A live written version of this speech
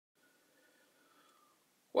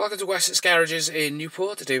Welcome to Wessex Garages in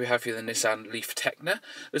Newport. Today we have here the Nissan Leaf Tekna.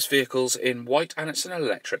 This vehicle's in white and it's an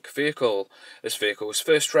electric vehicle. This vehicle was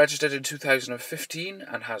first registered in 2015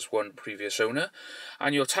 and has one previous owner.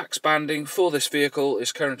 And your tax banding for this vehicle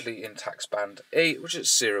is currently in tax band A, which is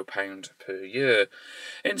 £0 per year.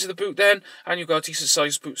 Into the boot then, and you've got a decent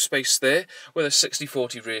sized boot space there with a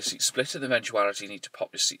 60-40 rear seat split. In the eventuality you need to pop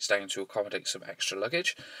your seats down to accommodate some extra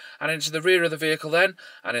luggage. And into the rear of the vehicle then,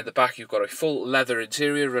 and in the back you've got a full leather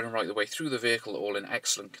interior running right the way through the vehicle, all in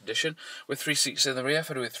excellent condition, with 3 seats in the rear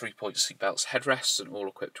fitted with 3-point seat belts, headrests, and all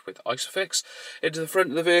equipped with ISOFIX. Into the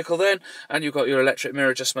front of the vehicle then, and you've got your electric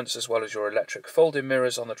mirror adjustments as well as your electric folding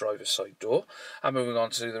mirrors on the driver's side door. And moving on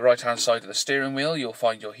to the right hand side of the steering wheel, you'll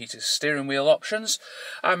find your heated steering wheel options.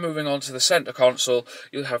 And moving on to the centre console,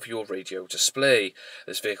 you'll have your radio display.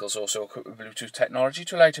 This vehicle is also equipped with Bluetooth technology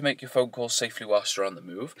to allow you to make your phone calls safely whilst you're on the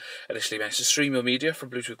move. Additionally, you can stream your media from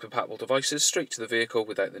Bluetooth compatible devices straight to the vehicle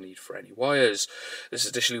without the need for any wires. This is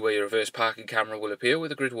additionally where your reverse parking camera will appear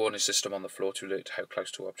with a grid warning system on the floor to alert how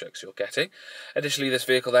close to objects you're getting. Additionally, this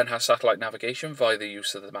vehicle then has satellite navigation via the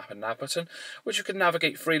use of the map and nav button, which you can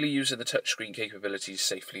navigate freely using the touchscreen capabilities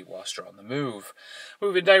safely whilst you're on the move.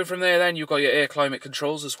 Moving down from there then, you've got your air climate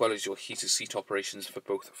controls as well as your heated seat operations for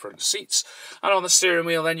both front seats. And on the steering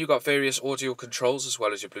wheel then, you've got various audio controls as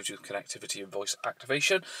well as your Bluetooth connectivity and voice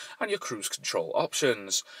activation and your cruise control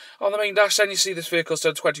options. On the main dash then, you see this vehicle's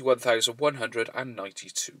done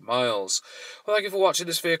 21,192 miles. Well, thank you for watching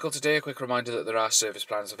this vehicle today. A quick reminder that there are service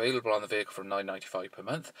plans available on the vehicle from £9.95 per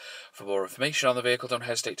month. For more information on the vehicle, don't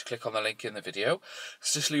hesitate to click on the link in the video.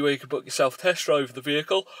 It's just where you can book yourself a test drive of the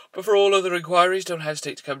vehicle. But for all other inquiries, don't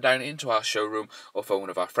hesitate to come down into our showroom or phone one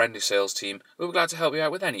of our friendly sales team. We'll be glad to help you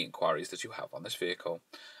out with any inquiries that you have on this vehicle.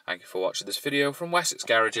 Thank you for watching this video from Wessex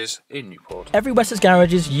Garages in Newport. Every Wessex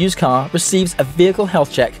Garages used car receives a vehicle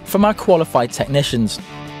health check from our qualified technicians.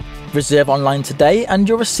 Reserve online today and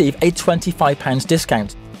you'll receive a £25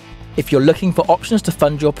 discount. If you're looking for options to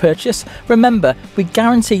fund your purchase, remember we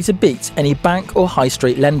guarantee to beat any bank or high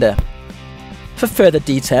street lender. For further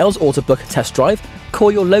details or to book a test drive,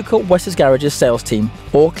 call your local Wessex Garages sales team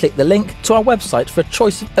or click the link to our website for a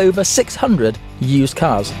choice of over 600 used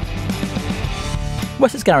cars.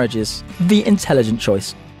 Wessex Garages, the intelligent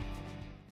choice.